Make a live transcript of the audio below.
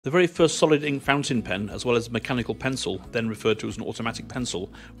The very first solid ink fountain pen, as well as the mechanical pencil, then referred to as an automatic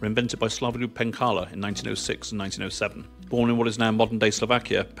pencil, were invented by Slavoljub Penkala in 1906 and 1907. Born in what is now modern-day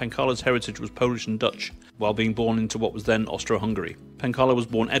Slovakia, Penkala's heritage was Polish and Dutch, while being born into what was then Austro-Hungary. Penkala was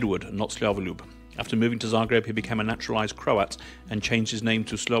born Edward and not Slavoljub. After moving to Zagreb, he became a naturalized Croat and changed his name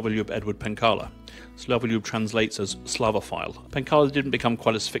to Slavoljub Edward Penkala. Slavoljub translates as Slavophile. Penkala didn't become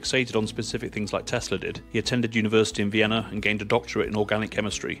quite as fixated on specific things like Tesla did. He attended university in Vienna and gained a doctorate in organic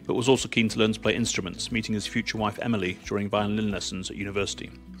chemistry, but was also keen to learn to play instruments, meeting his future wife Emily during violin lessons at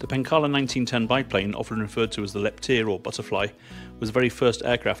university. The Penkala 1910 biplane, often referred to as the Leptir or butterfly, was the very first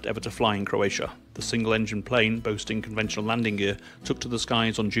aircraft ever to fly in Croatia. The single-engine plane, boasting conventional landing gear, took to the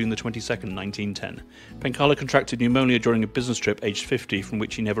skies on June the 22nd, 1910. Penkala contracted pneumonia during a business trip aged 50, from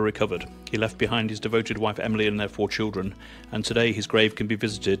which he never recovered. He left behind his devoted wife Emily and their 4 children, and today his grave can be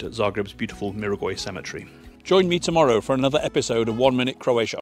visited at Zagreb's beautiful Mirogoj cemetery. Join me tomorrow for another episode of 1 Minute Croatia.